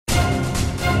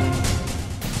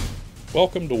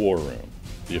Welcome to War Room,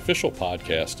 the official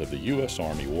podcast of the U.S.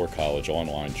 Army War College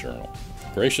online journal,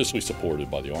 graciously supported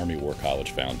by the Army War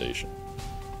College Foundation.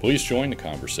 Please join the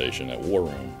conversation at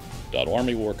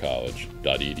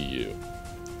warroom.armywarcollege.edu.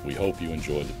 We hope you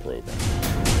enjoy the program.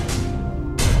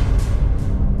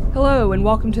 Hello, and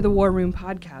welcome to the War Room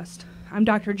podcast. I'm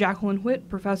Dr. Jacqueline Whitt,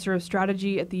 Professor of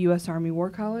Strategy at the U.S. Army War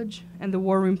College and the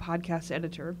War Room podcast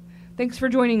editor. Thanks for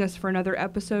joining us for another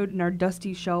episode in our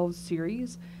Dusty Shelves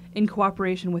series in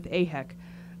cooperation with AHEC,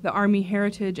 the Army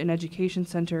Heritage and Education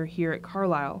Center here at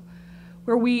Carlisle,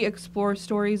 where we explore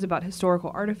stories about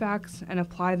historical artifacts and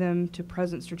apply them to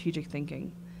present strategic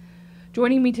thinking.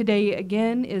 Joining me today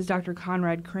again is Dr.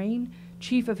 Conrad Crane,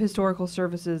 Chief of Historical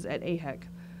Services at AHEC.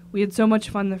 We had so much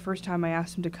fun the first time I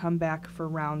asked him to come back for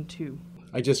round 2.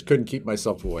 I just couldn't keep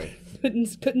myself away.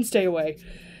 Couldn't stay away.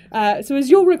 So as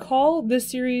you'll recall,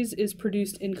 this series is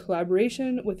produced in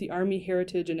collaboration with the Army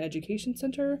Heritage and Education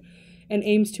Center and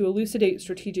aims to elucidate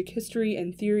strategic history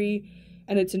and theory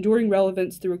and its enduring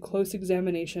relevance through a close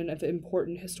examination of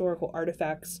important historical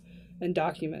artifacts and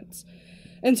documents.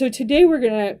 And so today we're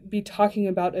going to be talking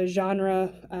about a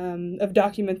genre of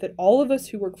document that all of us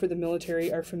who work for the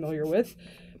military are familiar with,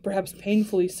 perhaps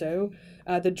painfully so,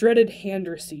 the dreaded hand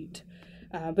receipt.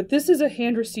 But this is a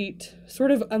hand receipt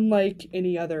sort of unlike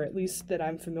any other, at least that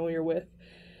I'm familiar with.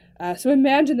 So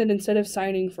imagine that instead of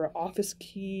signing for an office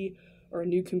key or a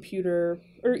new computer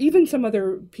or even some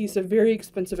other piece of very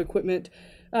expensive equipment,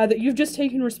 that you've just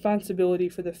taken responsibility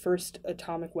for the first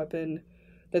atomic weapon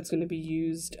that's going to be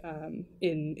used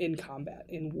in combat,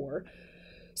 in war.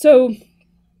 So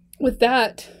with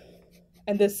that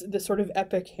and this sort of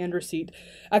epic hand receipt,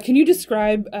 can you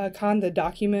describe, Con, the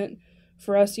document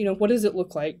for us? What does it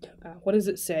look like? What does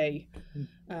it say?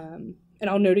 And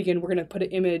I'll note again, we're going to put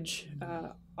an image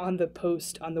on the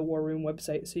post on the War Room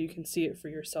website so you can see it for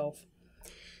yourself.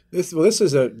 This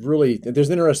is there's an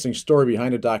interesting story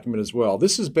behind the document as well.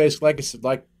 This is basically,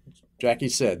 like Jackie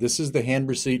said, this is the hand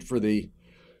receipt for the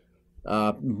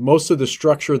most of the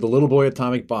structure of the little boy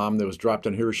atomic bomb that was dropped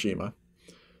on Hiroshima.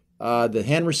 The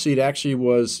hand receipt actually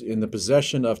was in the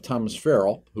possession of Thomas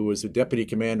Ferrell, who was the deputy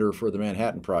commander for the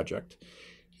Manhattan Project.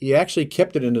 He actually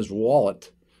kept it in his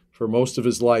wallet for most of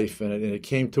his life, and it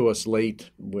came to us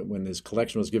late when his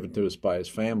collection was given to us by his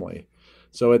family.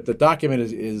 So the document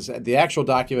the actual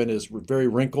document is very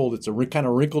wrinkled. It's a kind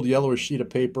of wrinkled yellowish sheet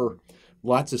of paper,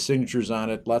 lots of signatures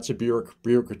on it, lots of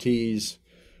bureaucracies.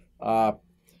 It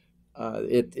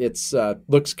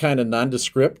looks kind of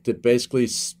nondescript. It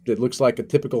looks like a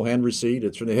typical hand receipt.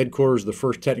 It's from the headquarters of the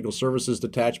 1st Technical Services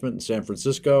Detachment in San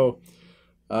Francisco.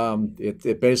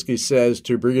 It basically says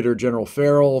to Brigadier General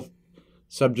Ferrell,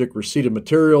 subject receipt of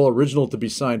material, original to be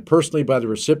signed personally by the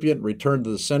recipient, returned to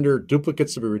the sender,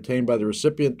 duplicates to be retained by the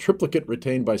recipient, triplicate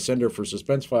retained by sender for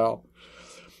suspense file.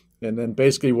 And then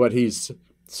basically what he's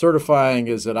certifying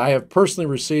is that I have personally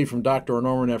received from Dr.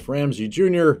 Norman F. Ramsey,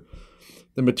 Jr.,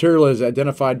 the material is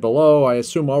identified below. I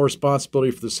assume all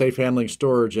responsibility for the safe handling,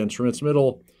 storage, and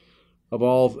transmittal of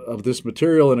all of this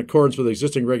material in accordance with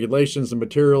existing regulations. The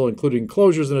material, including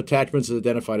closures and attachments, is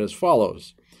identified as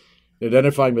follows. In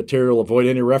identifying material, avoid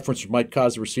any reference which might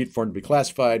cause the receipt form to be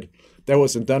classified. That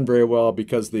wasn't done very well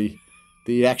because the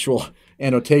actual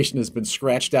annotation has been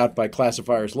scratched out by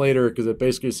classifiers later because it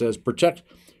basically says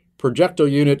projectile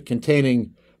unit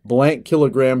containing blank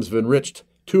kilograms of enriched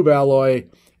tube alloy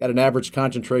at an average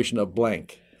concentration of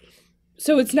blank.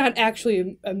 So it's not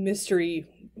actually a mystery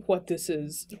what this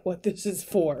is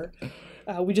for.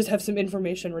 We just have some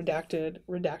information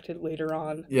redacted later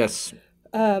on. Yes.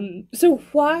 So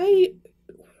why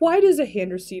does a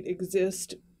hand receipt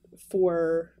exist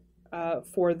for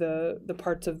the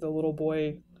parts of the little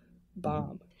boy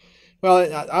bomb?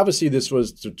 Well, obviously this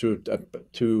was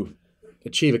to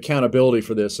achieve accountability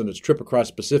for this, and it's trip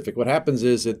across Pacific. What happens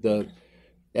is that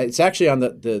it's actually on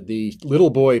the little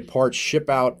boy parts ship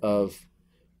out of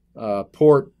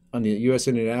port on the U.S.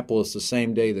 Indianapolis the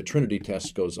same day the Trinity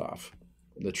test goes off.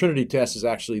 The Trinity test is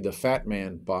actually the Fat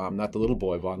Man bomb, not the little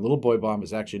boy bomb. The little boy bomb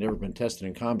has actually never been tested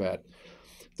in combat.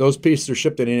 Those pieces are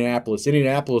shipped in Indianapolis.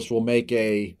 Indianapolis will make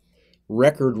a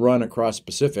record run across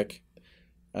Pacific,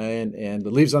 and it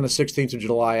leaves on the 16th of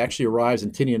July, actually arrives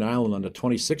in Tinian Island on the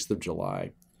 26th of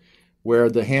July, where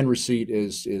the hand receipt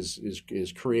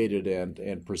is created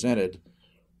and presented.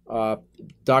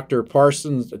 Dr.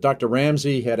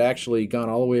 Ramsey had actually gone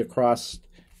all the way across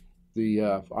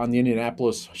on the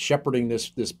Indianapolis, shepherding this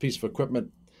piece of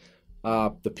equipment.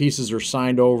 The pieces are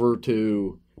signed over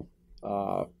to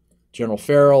General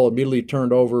Ferrell, immediately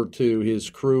turned over to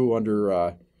his crew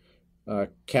under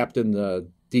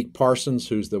Captain Deke Parsons,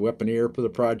 who's the weaponeer for the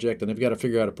project, and they've got to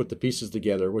figure out how to put the pieces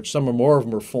together, which some or more of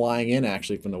them are flying in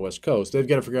actually from the West Coast. They've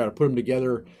got to figure out how to put them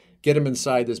together, get them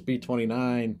inside this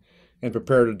B-29, and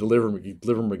prepare to deliver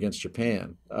them against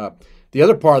Japan. The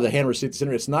other part of the hand receipt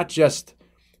center, it's not just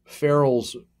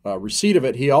Ferrell's receipt of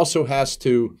it. He also has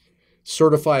to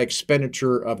certify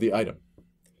expenditure of the item.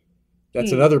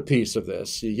 That's another piece of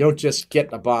this. You don't just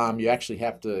get a bomb, you actually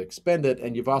have to expend it,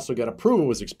 and you've also got to prove it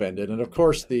was expended. And of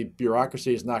course, the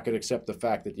bureaucracy is not going to accept the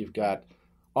fact that you've got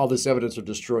all this evidence of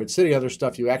destroyed city, other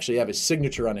stuff. You actually have a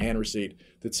signature on a hand receipt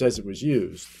that says it was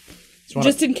used. So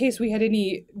just in case we had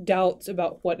any doubts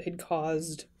about what had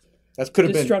caused that could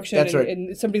have destruction, been, that's right.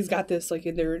 And somebody's got this like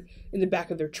in the back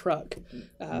of their truck,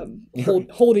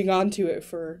 holding on to it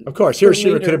for. Of course,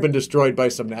 Hiroshima could have been destroyed by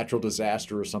some natural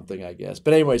disaster or something, I guess.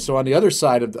 But anyway, so on the other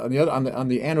side of on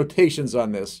the annotations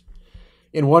on this,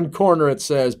 in one corner it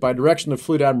says, by direction of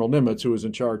Fleet Admiral Nimitz, who was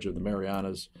in charge of the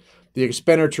Marianas, the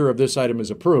expenditure of this item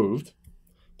is approved.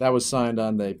 That was signed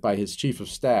by his chief of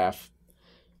staff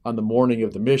on the morning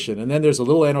of the mission. And then there's a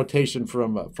little annotation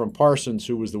from Parsons,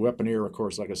 who was the weaponeer, of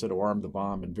course, like I said, who armed the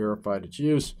bomb and verified its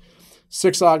use.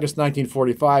 6 August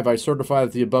 1945, I certify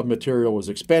that the above material was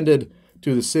expended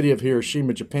to the city of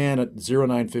Hiroshima, Japan at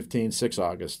 0915, 6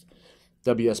 August.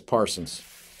 W.S. Parsons.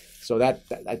 So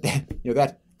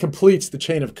that completes the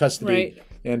chain of custody. Right.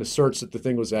 And asserts that the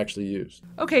thing was actually used.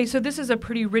 Okay, so this is a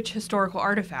pretty rich historical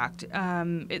artifact.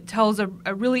 It tells a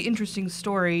really interesting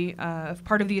story of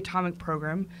part of the atomic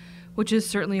program, which is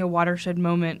certainly a watershed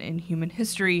moment in human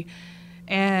history.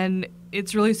 And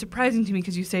it's really surprising to me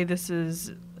because you say this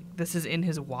is in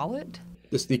his wallet?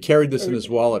 He carried this in his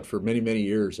wallet for many, many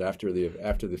years after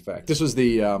the fact. This was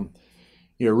the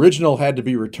original had to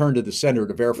be returned to the center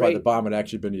to verify the bomb had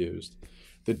actually been used.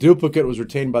 The duplicate was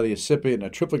retained by the recipient,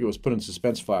 and a triplicate was put in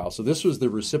suspense file. So this was the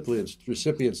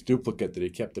recipient's duplicate that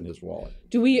he kept in his wallet.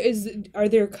 Are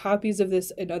there copies of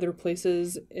this in other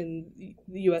places in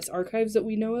the U.S. archives that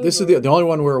we know of? This is the only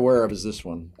one we're aware of is this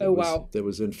one. Wow. That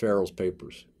was in Ferrell's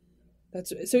papers.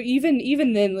 That's so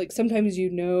even then, like sometimes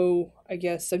I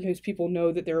guess sometimes people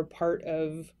know that they're a part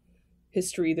of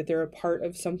history, that they're a part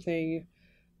of something,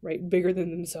 right, bigger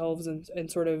than themselves and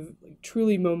sort of like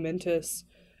truly momentous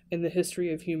in the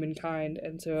history of humankind.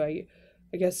 And so I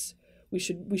guess we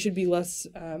should be less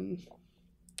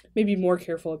maybe more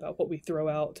careful about what we throw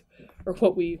out or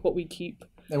what we keep.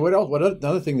 And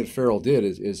another thing that Ferrell did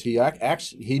is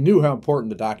he knew how important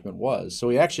the document was. So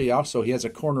he has a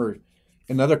corner,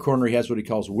 another corner he has what he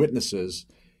calls witnesses,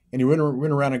 and he went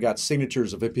around and got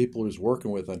signatures of the people he was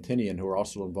working with on Tinian who were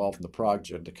also involved in the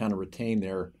project to kind of retain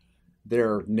their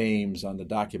names on the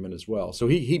document as well. So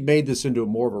he made this into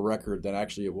more of a record than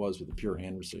actually it was with a pure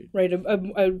hand receipt. Right,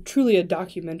 a truly a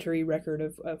documentary record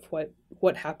of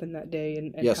what happened that day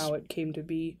and yes, how it came to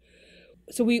be.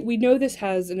 So we know this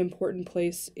has an important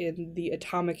place in the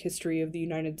atomic history of the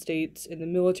United States, in the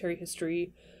military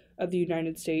history of the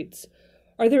United States.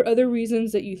 Are there other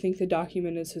reasons that you think the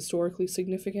document is historically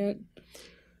significant?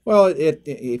 Well,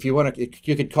 if you want to,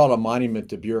 you could call it a monument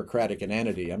to bureaucratic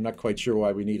inanity. I'm not quite sure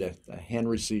why we need a hand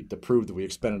receipt to prove that we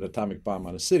expended an atomic bomb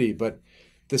on a city, but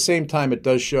at the same time, it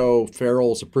does show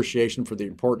Ferrell's appreciation for the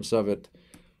importance of it.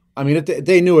 I mean,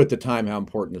 they knew at the time how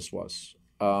important this was.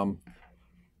 And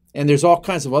there's all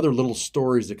kinds of other little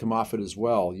stories that come off it as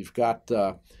well. You've got,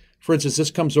 for instance, this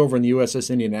comes over in the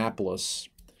USS Indianapolis,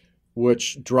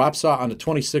 which drops off on the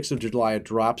 26th of July. It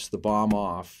drops the bomb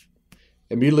off.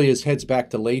 Immediately as heads back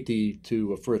to Leyte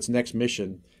for its next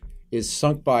mission, is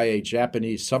sunk by a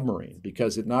Japanese submarine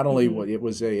because it not only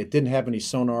it didn't have any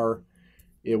sonar,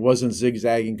 it wasn't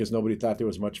zigzagging because nobody thought there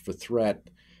was much of a threat.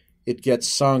 It gets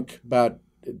sunk, about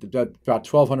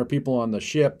 1,200 people on the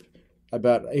ship,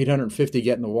 about 850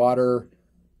 get in the water.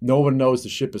 No one knows the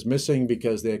ship is missing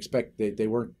because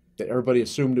everybody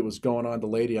assumed it was going on to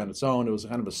Leyte on its own. It was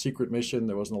kind of a secret mission.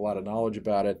 There wasn't a lot of knowledge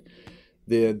about it.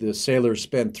 The sailors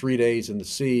spend 3 days in the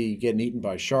sea getting eaten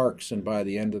by sharks, and by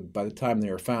the time they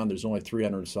are found, there's only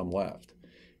 300 and some left.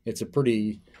 It's a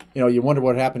pretty, you wonder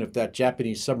what happened if that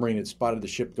Japanese submarine had spotted the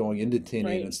ship going into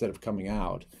Tinian instead of coming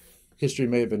out. History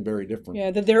may have been very different.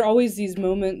 Yeah, that there are always these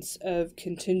moments of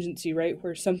contingency, right,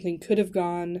 where something could have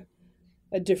gone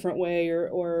a different way,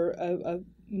 or a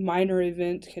minor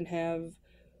event can have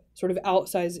sort of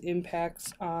outsized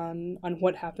impacts on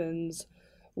what happens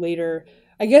later.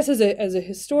 I guess as a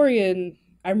historian,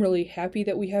 I'm really happy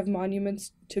that we have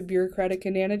monuments to bureaucratic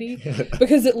inanity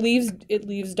because it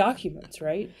leaves documents,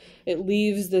 right? It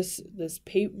leaves this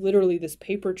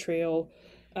paper trail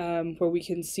where we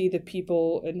can see the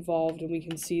people involved and we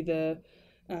can see the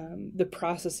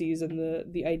processes and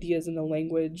the ideas and the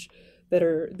language that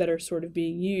are sort of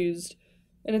being used.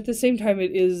 And at the same time,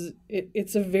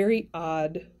 it's a very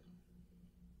odd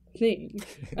thing,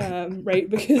 right?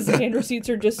 Because hand receipts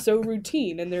are just so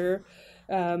routine, and they're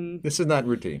this is not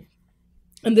routine,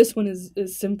 and this one is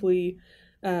simply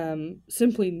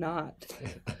not.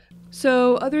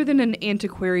 So, other than an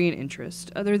antiquarian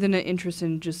interest, other than an interest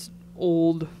in just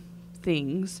old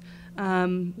things,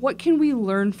 what can we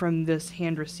learn from this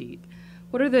hand receipt?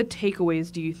 What are the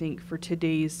takeaways, do you think, for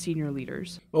today's senior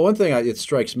leaders? Well, one thing it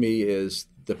strikes me is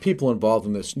the people involved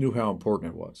in this knew how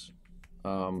important it was.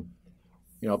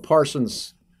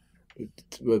 Parsons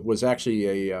was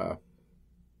actually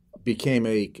became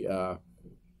a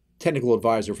technical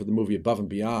advisor for the movie Above and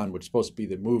Beyond, which is supposed to be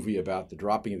the movie about the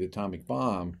dropping of the atomic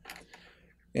bomb.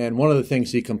 And one of the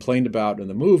things he complained about in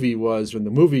the movie was when the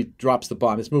movie drops the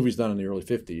bomb. This movie's done in the early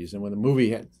 50s, and when the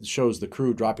movie shows the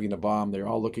crew dropping the bomb, they're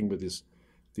all looking with these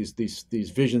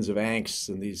visions of angst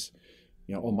and these,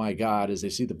 oh my God, as they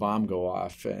see the bomb go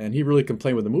off. And he really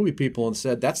complained with the movie people and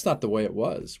said, that's not the way it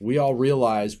was. We all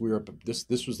realized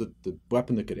this was the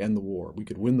weapon that could end the war. We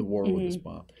could win the war with this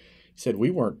bomb. He said, we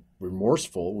weren't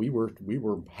remorseful. We were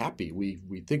happy.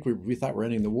 We thought we're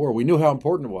ending the war. We knew how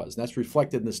important it was. And that's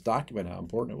reflected in this document, how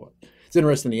important it was. It's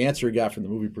interesting. The answer he got from the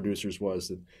movie producers was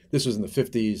that this was in the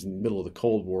 50s, in the middle of the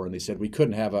Cold War. And they said, we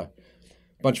couldn't have a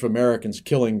bunch of Americans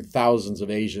killing thousands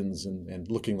of Asians and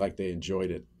looking like they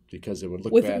enjoyed it, because it would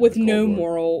look bad with in the Cold no War.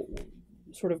 moral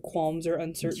sort of qualms or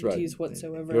uncertainties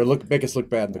whatsoever. It would make us look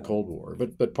bad in the Cold War.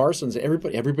 But Parsons,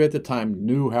 everybody at the time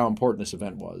knew how important this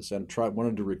event was and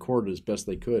wanted to record it as best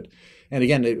they could. And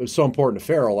again, it was so important to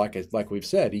Ferrell, like we've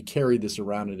said, he carried this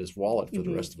around in his wallet for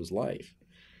the rest of his life.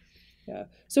 Yeah.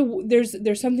 So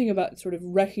there's something about sort of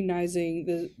recognizing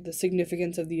the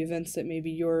significance of the events that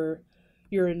maybe you're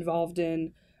involved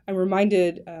in. I'm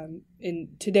reminded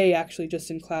today, actually,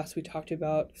 just in class, we talked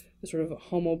about the sort of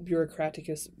homo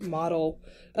bureaucraticus model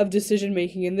of decision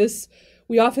making. And this,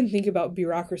 we often think about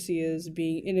bureaucracy as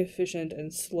being inefficient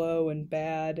and slow and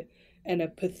bad and a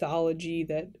pathology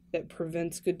that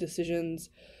prevents good decisions.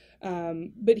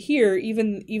 But here,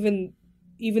 even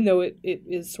though it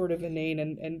is sort of inane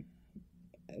and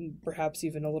perhaps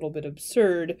even a little bit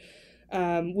absurd,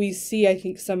 we see, I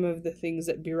think, some of the things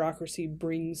that bureaucracy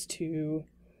brings to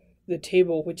the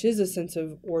table, which is a sense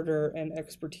of order and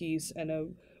expertise and a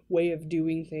way of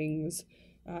doing things,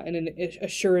 and an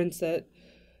assurance that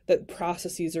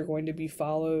processes are going to be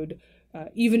followed,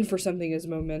 even for something as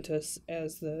momentous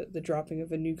as the dropping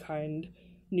of a new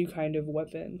kind of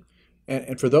weapon.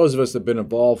 And for those of us that have been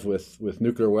involved with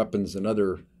nuclear weapons and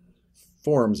other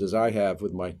forms, as I have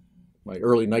with my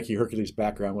early Nike Hercules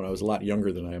background when I was a lot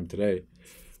younger than I am today,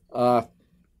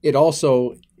 it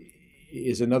also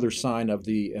is another sign of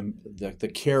the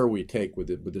care we take with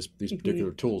these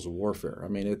particular tools of warfare. I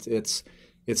mean, it's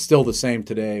still the same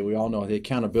today. We all know the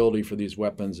accountability for these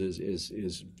weapons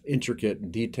is intricate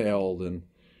and detailed, and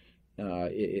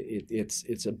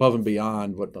it's above and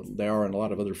beyond what they are in a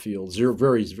lot of other fields.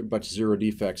 Very much zero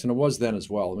defects, and it was then as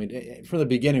well. I mean, from the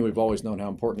beginning, we've always known how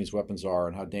important these weapons are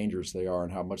and how dangerous they are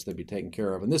and how much they'd be taken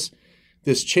care of. And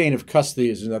this chain of custody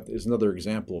is another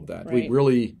example of that. Right. We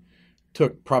really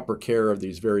took proper care of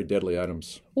these very deadly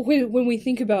items. Well, when we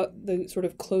think about the sort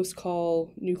of close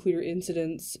call nuclear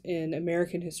incidents in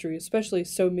American history, especially,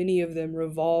 so many of them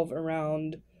revolve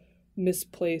around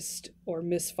misplaced or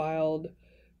misfiled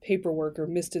paperwork or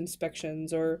missed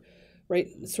inspections or, right,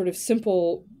 sort of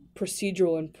simple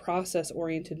procedural and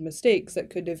process-oriented mistakes that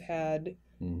could have had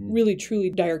really, truly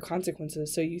dire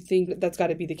consequences. So you think that's got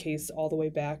to be the case all the way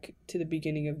back to the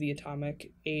beginning of the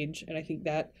atomic age. And I think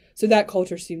that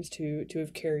culture seems to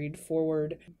have carried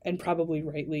forward, and probably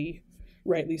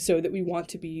rightly so, that we want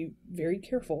to be very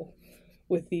careful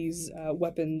with these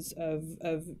weapons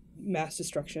of mass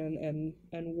destruction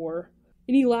and war.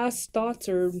 Any last thoughts?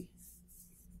 Or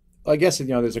I guess,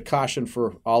 there's a caution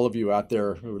for all of you out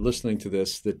there who are listening to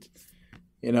this that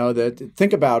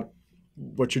think about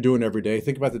what you're doing every day.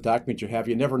 Think about the documents you have.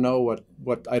 You never know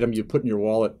what item you put in your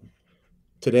wallet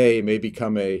today may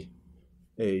become a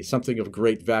something of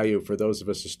great value for those of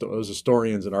us, those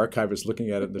historians and archivists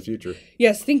looking at it in the future.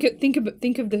 Yes, think of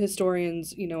the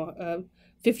historians,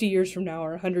 50 years from now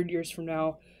or 100 years from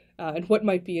now, and what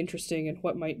might be interesting and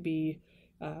what might be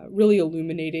really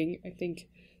illuminating. I think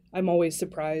I'm always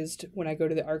surprised when I go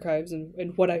to the archives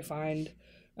and what I find,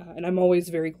 and I'm always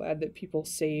very glad that people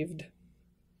saved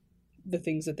the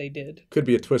things that they did. Could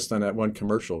be a twist on that one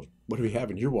commercial. What do we have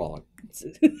in your wallet?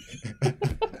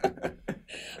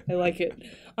 I like it.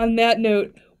 On that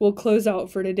note, we'll close out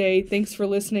for today. Thanks for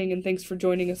listening, and thanks for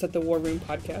joining us at the War Room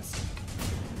Podcast.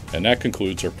 And that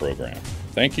concludes our program.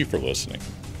 Thank you for listening.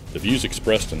 The views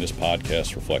expressed in this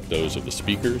podcast reflect those of the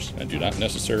speakers and do not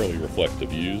necessarily reflect the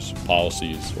views,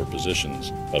 policies, or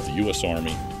positions of the U.S.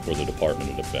 Army or the Department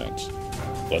of Defense.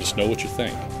 Let us know what you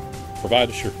think. Provide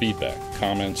us your feedback,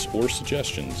 comments, or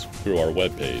suggestions through our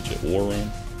webpage at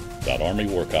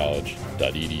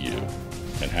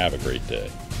warroom.armywarcollege.edu, and have a great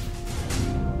day.